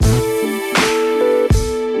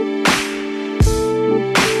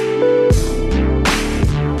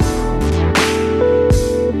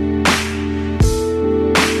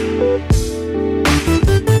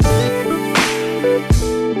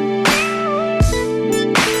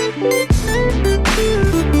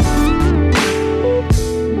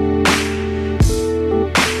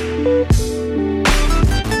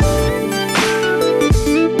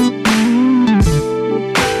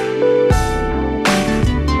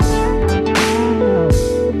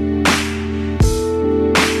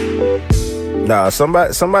Nah,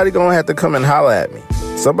 somebody gonna have to come and holler at me.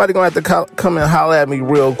 Somebody gonna have to come and holler at me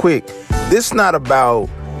real quick. This is not about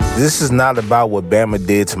what Bama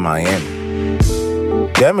did to Miami.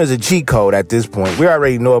 Bama is a cheat code at this point. We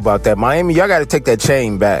already know about that. Miami, y'all got to take that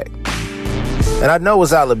chain back. And I know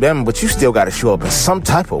it's Alabama, but you still got to show up in some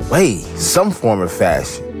type of way, some form of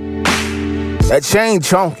fashion. That chain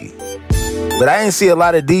chunky. But I didn't see a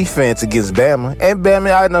lot of defense against Bama. And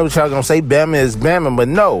Bama, I know what y'all gonna say, Bama is Bama, but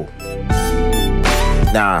no.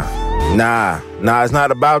 Nah, it's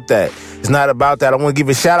not about that. It's not about that. I want to give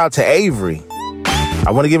a shout out to Avery.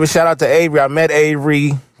 I met Avery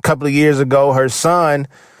a couple of years ago. Her son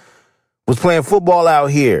was playing football out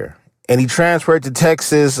here, and he transferred to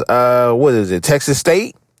Texas, Texas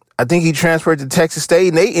State? I think he transferred to Texas State,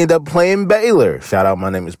 and they end up playing Baylor. Shout out, my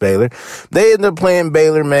name is Baylor. They end up playing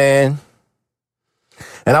Baylor, man.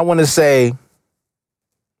 And I want to say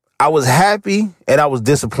I was happy and I was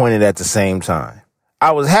disappointed at the same time.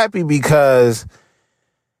 I was happy because,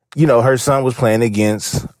 her son was playing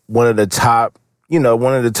against one of the top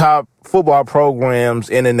football programs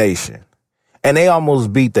in the nation. And they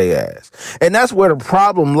almost beat their ass. And that's where the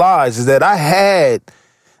problem lies, is that I had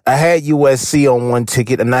USC on one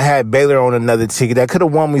ticket and I had Baylor on another ticket. That could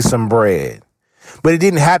have won me some bread. But it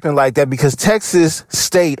didn't happen like that because Texas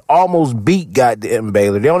State almost beat goddamn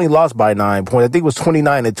Baylor. They only lost by 9 points. I think it was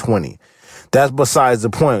 29-20. That's besides the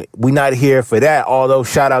point. We're not here for that, although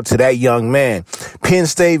shout out to that young man. Penn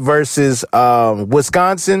State versus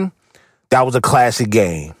Wisconsin, that was a classic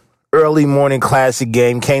game. Early morning classic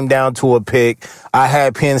game. Came down to a pick. I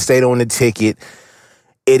had Penn State on the ticket.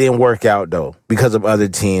 It didn't work out, though, because of other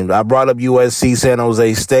teams. I brought up USC, San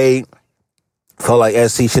Jose State. Felt like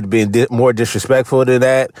SC should have been more disrespectful to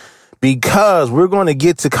that, because we're going to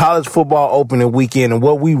get to college football opening weekend, and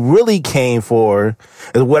what we really came for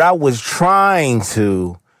is what I was trying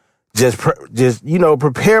to just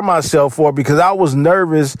prepare myself for, because I was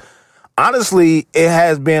nervous. Honestly, it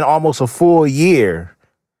has been almost a full year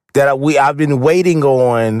that I've been waiting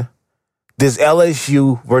on this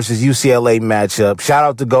LSU versus UCLA matchup. Shout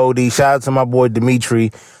out to Goldie. Shout out to my boy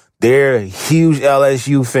Dimitri. They're huge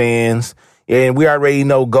LSU fans. And we already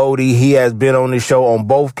know Goldie. He has been on the show on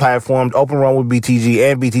both platforms, Open Run with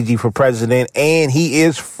BTG and BTG for President. And he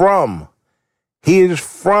is from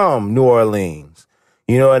New Orleans.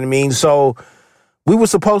 You know what I mean? So we were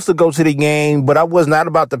supposed to go to the game, but I was not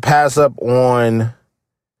about to pass up on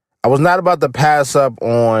college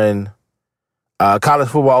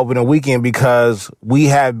football opening weekend, because we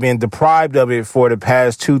have been deprived of it for the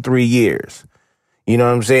past 2-3 years. You know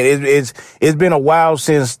what I'm saying? It's been a while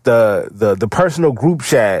since the personal group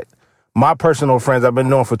chat, my personal friends I've been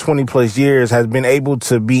knowing for 20 plus years, has been able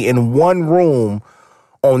to be in one room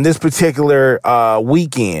on this particular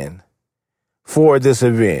weekend for this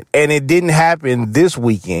event. And it didn't happen this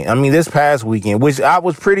past weekend, which I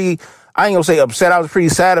was I ain't gonna say upset. I was pretty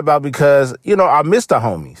sad about, because, I miss the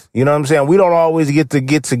homies. You know what I'm saying? We don't always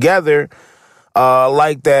get together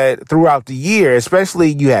like that throughout the year,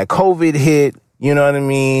 especially you had COVID hit. You know what I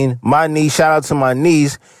mean? My niece, shout out to my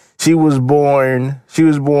niece. She was born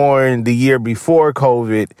the year before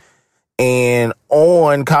COVID, and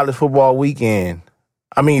on college football weekend.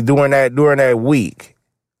 During that week.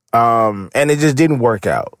 And it just didn't work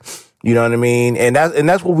out. You know what I mean? And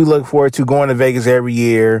that's what we look forward to, going to Vegas every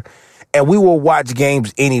year. And we will watch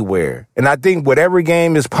games anywhere. And I think whatever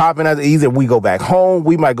game is popping, either we go back home,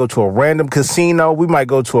 we might go to a random casino, we might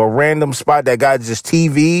go to a random spot that got just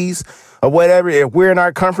TVs or whatever. If we're in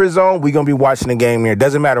our comfort zone, we're going to be watching the game here. It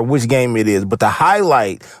doesn't matter which game it is. But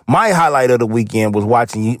my highlight of the weekend was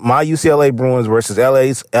watching my UCLA Bruins versus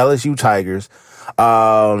LSU Tigers.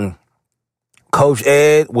 Coach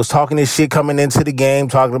Ed was talking his shit coming into the game,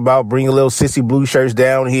 talking about bringing little sissy blue shirts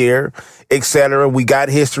down here, etc. We got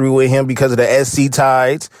history with him because of the SC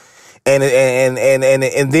Tides. And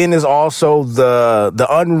then there's also the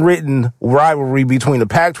unwritten rivalry between the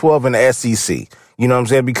Pac-12 and the SEC. You know what I'm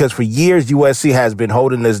saying? Because for years, USC has been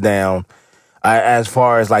holding us down as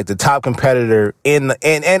far as like the top competitor in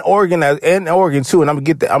Oregon too. And I'm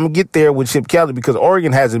gonna get there with Chip Kelly, because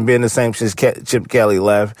Oregon hasn't been the same since Chip Kelly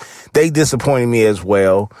left. They disappointed me as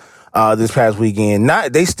well this past weekend.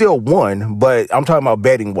 They still won, but I'm talking about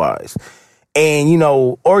betting wise. And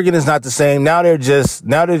Oregon is not the same. Now they're just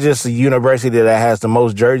a university that has the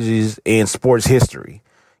most jerseys in sports history.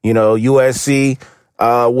 USC,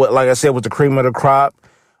 like I said, was the cream of the crop.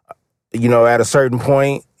 At a certain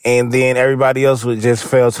point. and then everybody else would just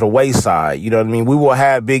fell to the wayside. You know what I mean? We will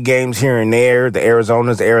have big games here and there, the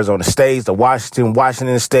Arizonas, the Arizona States, the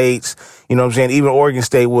Washington States. You know what I'm saying? Even Oregon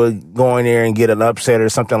State would go in there and get an upset or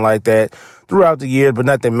something like that throughout the year, but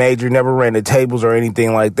nothing major, never ran the tables or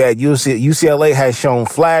anything like that. UCLA has shown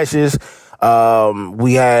flashes.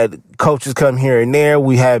 We had coaches come here and there.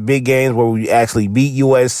 We had big games where we actually beat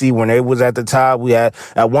USC when they was at the top. We had,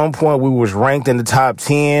 at one point, we was ranked in the top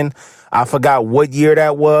 10. I forgot what year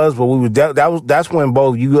that was, but that's when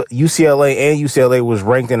both UCLA and UCLA was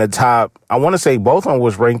ranked in the top. I want to say both of them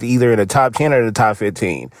was ranked either in the top 10 or the top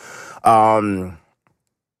 15.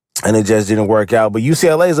 And it just didn't work out. But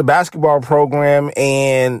UCLA is a basketball program,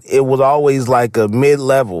 and it was always like a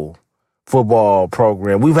mid-level football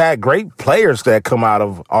program. We've had great players that come out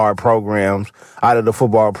of our programs, out of the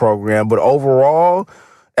football program, but overall,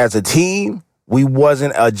 as a team, we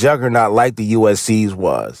wasn't a juggernaut like the USC's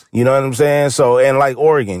was. You know what I'm saying? So, and like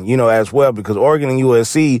Oregon, you know, as well, because Oregon and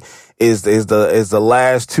USC is the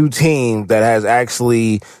last two teams that has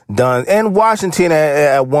actually done, and Washington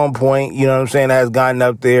at one point, you know what I'm saying, has gotten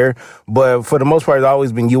up there, but for the most part, it's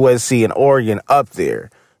always been USC and Oregon up there,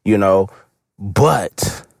 you know,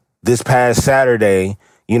 but this past Saturday,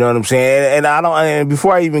 you know what I'm saying? And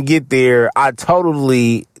before I even get there, I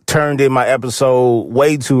totally turned in my episode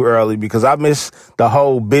way too early because I missed the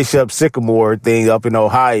whole Bishop Sycamore thing up in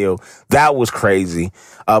Ohio. That was crazy.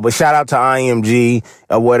 But shout out to IMG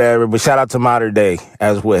or whatever, but shout out to Mater Dei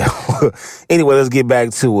as well. Anyway, let's get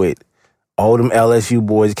back to it. All them LSU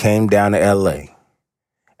boys came down to LA.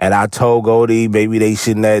 And I told Goldie, baby, they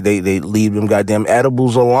shouldn't have, they leave them goddamn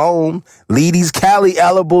edibles alone. Leave these Cali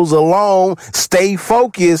edibles alone. Stay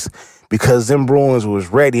focused because them Bruins was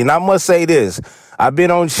ready. And I must say this, I've been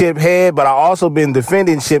on Chip head, but I also been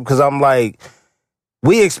defending Chip because I'm like,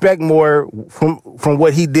 we expect more from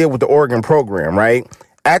what he did with the Oregon program, right?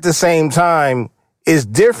 At the same time, it's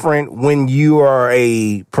different when you are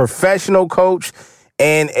a professional coach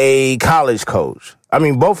and a college coach. I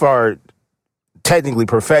mean, both are technically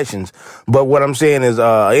professions, but what I'm saying is an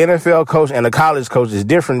NFL coach and a college coach is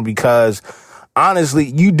different because honestly,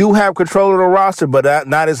 you do have control of the roster, but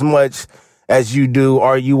not as much as you do,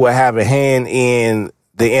 or you will have a hand in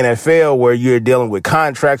the NFL where you're dealing with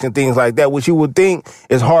contracts and things like that, which you would think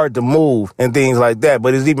is hard to move and things like that.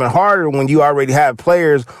 But it's even harder when you already have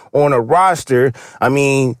players on a roster. I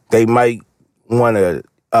mean, they might want to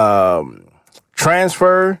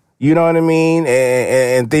transfer, you know what I mean,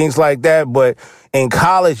 and things like that. But in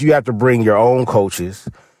college, you have to bring your own coaches,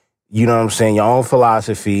 you know what I'm saying, your own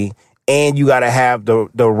philosophy, and you got to have the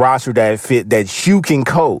roster that you can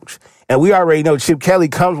coach. And we already know Chip Kelly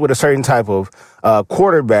comes with a certain type of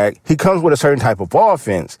quarterback. He comes with a certain type of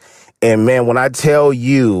offense. And, man, when I tell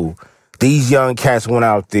you these young cats went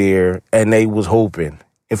out there and they was hooping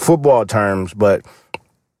in football terms, but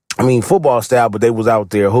I mean, football style, but they was out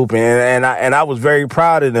there hooping. And I was very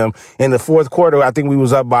proud of them. In the fourth quarter, I think we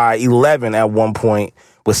was up by 11 at one point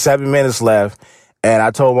with 7 minutes left. And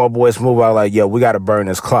I told my boy Smooth, I was like, yo, we got to burn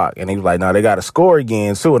this clock. And he was like, no, they got to score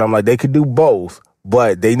again, too. And I'm like, they could do both,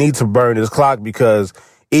 but they need to burn this clock because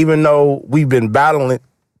even though we've been battling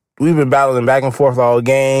back and forth all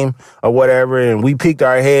game or whatever, and we peeked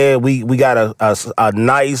our head. We got a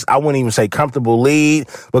nice, I wouldn't even say comfortable lead,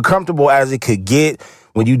 but comfortable as it could get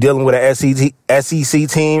when you're dealing with an SEC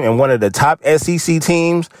team and one of the top SEC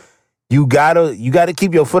teams. You gotta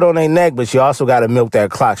keep your foot on their neck, but you also gotta milk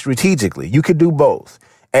that clock strategically. You could do both,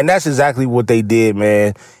 and that's exactly what they did,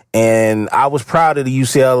 man. And I was proud of the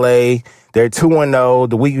UCLA. They're 2-0.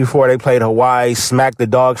 The week before they played Hawaii, smacked the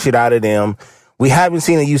dog shit out of them. We haven't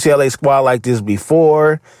seen a UCLA squad like this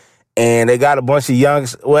before, and they got a bunch of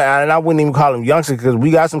youngs. Well, and I wouldn't even call them youngsters because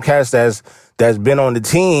we got some cats that's been on the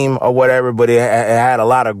team or whatever, but it had a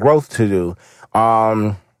lot of growth to do.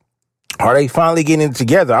 Are they finally getting it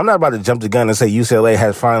together? I'm not about to jump the gun and say UCLA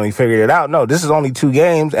has finally figured it out. No, this is only 2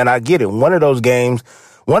 games, and I get it. One of those games,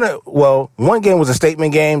 one game was a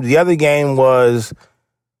statement game. The other game was,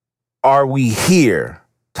 are we here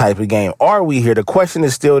type of game. Are we here? The question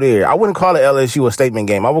is still there. I wouldn't call it LSU a statement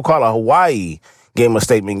game. I would call a Hawaii game a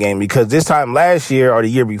statement game because this time last year or the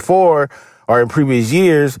year before or in previous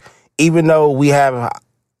years, even though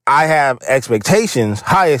I have high expectations for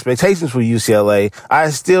UCLA, I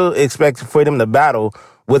still expect for them to battle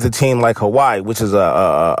with a team like Hawaii, which is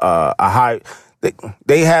a high.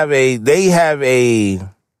 They have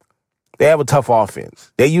a tough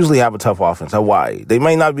offense. They usually have a tough offense. Hawaii. They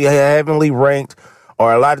may not be heavily ranked,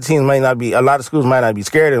 or a lot of schools might not be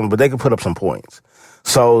scared of them, but they can put up some points.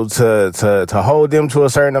 So to hold them to a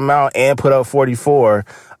certain amount and put up 44,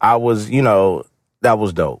 that was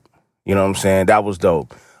dope. You know what I'm saying? That was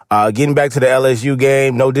dope. Getting back to the LSU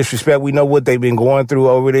game, no disrespect, we know what they've been going through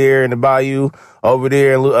over there in the Bayou, over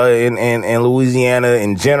there in Louisiana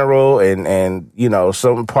in general, and you know,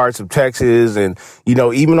 some parts of Texas, and you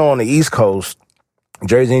know, even on the East Coast,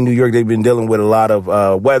 Jersey and New York, they've been dealing with a lot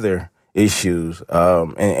of weather issues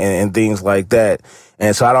and things like that.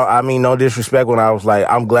 And so I mean no disrespect when I was like,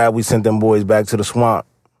 I'm glad we sent them boys back to the swamp.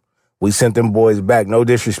 We sent them boys back. No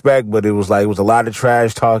disrespect, but it was a lot of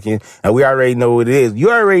trash talking, and we already know what it is. You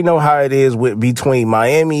already know how it is between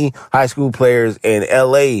Miami high school players and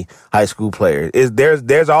LA high school players.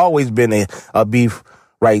 There's always been a beef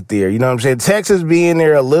right there. You know what I'm saying? Texas being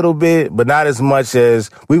there a little bit, but not as much as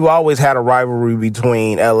we've always had a rivalry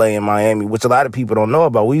between LA and Miami, which a lot of people don't know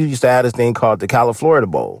about. We used to have this thing called the Cali-Florida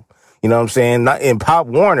Bowl. You know what I'm saying? In Pop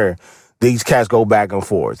Warner, these cats go back and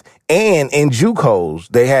forth. And in JUCOs,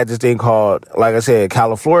 they had this thing called, like I said,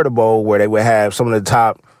 Cali-Florida Bowl, where they would have some of the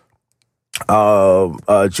top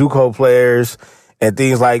JUCO players and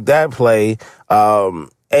things like that play.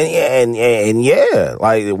 And yeah,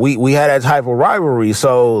 like we had that type of rivalry.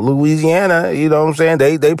 So Louisiana, you know what I'm saying?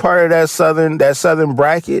 They part of that southern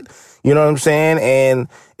bracket, you know what I'm saying? And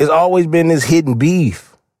it's always been this hidden beef.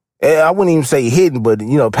 I wouldn't even say hidden, but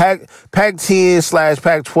you know,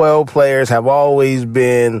 Pac-10/Pac-12 players have always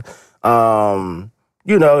been,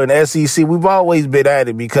 you know, in SEC, we've always been at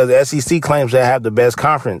it because SEC claims they have the best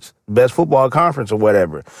football conference or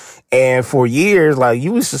whatever. And for years, like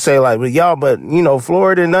you used to say, like, but you know,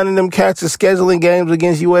 Florida, none of them cats are scheduling games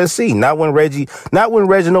against USC. Not when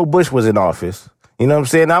Reginald Bush was in office. You know what I'm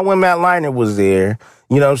saying? Not when Matt Leinart was there.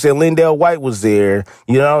 You know what I'm saying? Lindell White was there.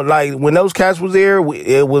 You know, like when those cats was there,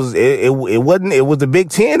 it was the Big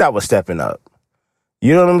Ten that was stepping up.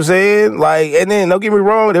 You know what I'm saying? Like, and then don't get me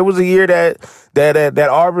wrong, there was a year that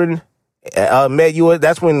Auburn met US.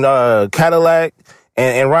 That's when Cadillac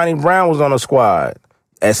and Ronnie Brown was on the squad.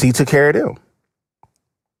 SC took care of them.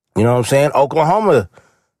 You know what I'm saying? Oklahoma,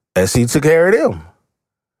 SC took care of them.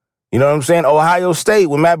 You know what I'm saying? Ohio State,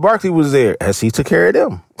 when Matt Barkley was there, SC took care of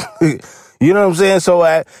them. You know what I'm saying? So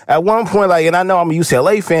at one point, like, and I know I'm a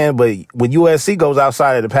UCLA fan, but when USC goes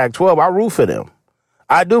outside of the Pac-12, I root for them.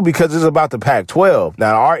 I do, because it's about the Pac-12.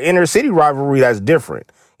 Now, our inner city rivalry, that's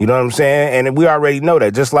different. You know what I'm saying? And we already know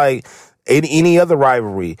that. Just like any other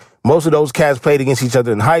rivalry, most of those cats played against each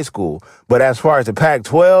other in high school. But as far as the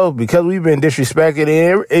Pac-12, because we've been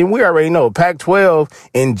disrespected, and we already know Pac-12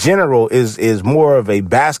 in general is more of a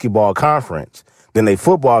basketball conference than a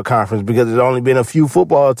football conference, because there's only been a few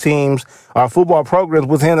football teams or football programs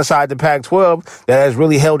within inside the Pac-12 that has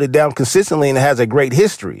really held it down consistently and has a great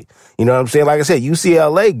history. You know what I'm saying? Like I said,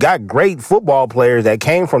 UCLA got great football players that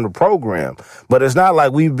came from the program, but it's not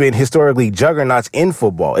like we've been historically juggernauts in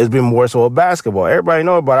football. It's been more so a basketball. Everybody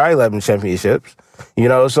know about our 11 championships, you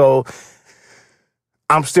know, so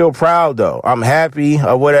I'm still proud, though. I'm happy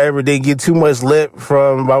or whatever. Didn't get too much lip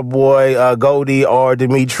from my boy Goldie or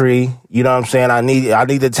Dimitri. You know what I'm saying? I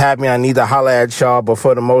need to tap me. I need to holler at y'all. But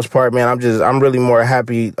for the most part, man, I'm really more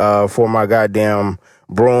happy for my goddamn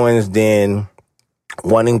Bruins than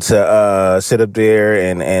wanting to sit up there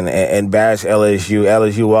and bash LSU.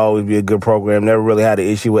 LSU will always be a good program. Never really had an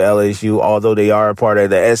issue with LSU, although they are a part of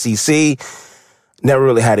the SEC. Never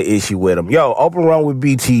really had an issue with them. Yo, open run with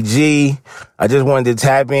BTG. I just wanted to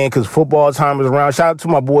tap in because football time is around. Shout out to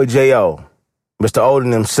my boy J.O., Mr.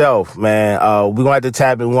 Odin himself, man. We're going to have to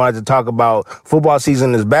tap in. We wanted to talk about football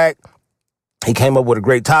season is back. He came up with a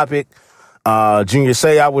great topic. Junior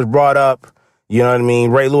Seau was brought up. You know what I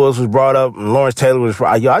mean? Ray Lewis was brought up, and Lawrence Taylor was.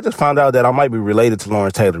 Yo, I just found out that I might be related to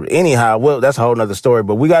Lawrence Taylor. Anyhow, well, that's a whole nother story.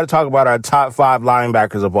 But we got to talk about our top 5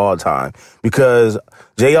 linebackers of all time, because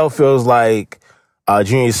J.O. feels like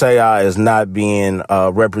Junior Seau is not being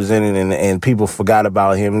represented, and people forgot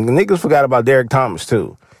about him. Niggas forgot about Derek Thomas,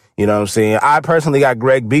 too. You know what I'm saying? I personally got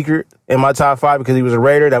Greg Biekert in my top 5 because he was a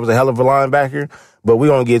Raider. That was a hell of a linebacker. But we're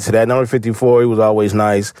going to get to that. Number 54, he was always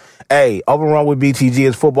nice. Hey, open run with BTG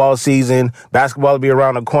is football season. Basketball will be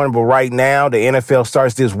around the corner, but right now, the NFL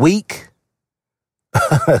starts this week.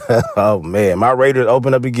 Oh, man. My Raiders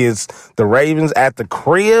open up against the Ravens at the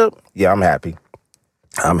crib. Yeah, I'm happy.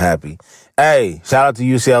 Hey, shout out to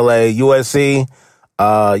UCLA, USC.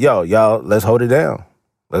 Y'all, let's hold it down.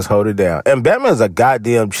 And Bama is a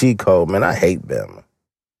goddamn cheat code, man. I hate Bama.